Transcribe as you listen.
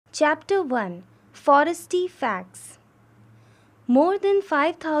Chapter 1, Foresty Facts. More than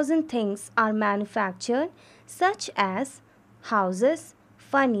 5,000 things are manufactured, such as houses,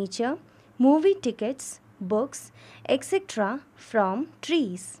 furniture, movie tickets, books, etc., from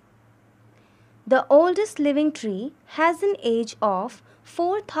trees. The oldest living tree has an age of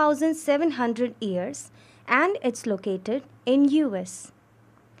 4,700 years and it's located in US.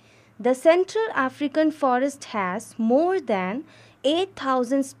 The Central African forest has more than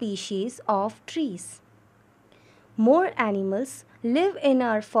 8,000 species of trees. More animals live in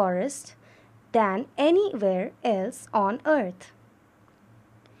our forest than anywhere else on earth.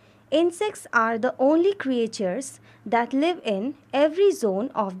 Insects are the only creatures that live in every zone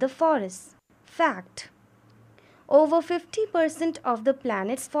of the forest. Fact: over 50% of the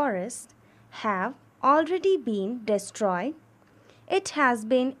planet's forests have already been destroyed. It has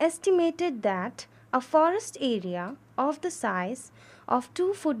been estimated that a forest area of the size of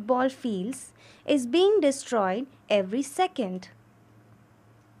 2 football fields is being destroyed every second.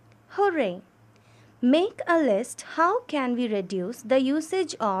 Hooray! Make a list. How can we reduce the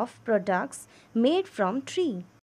usage of products made from tree?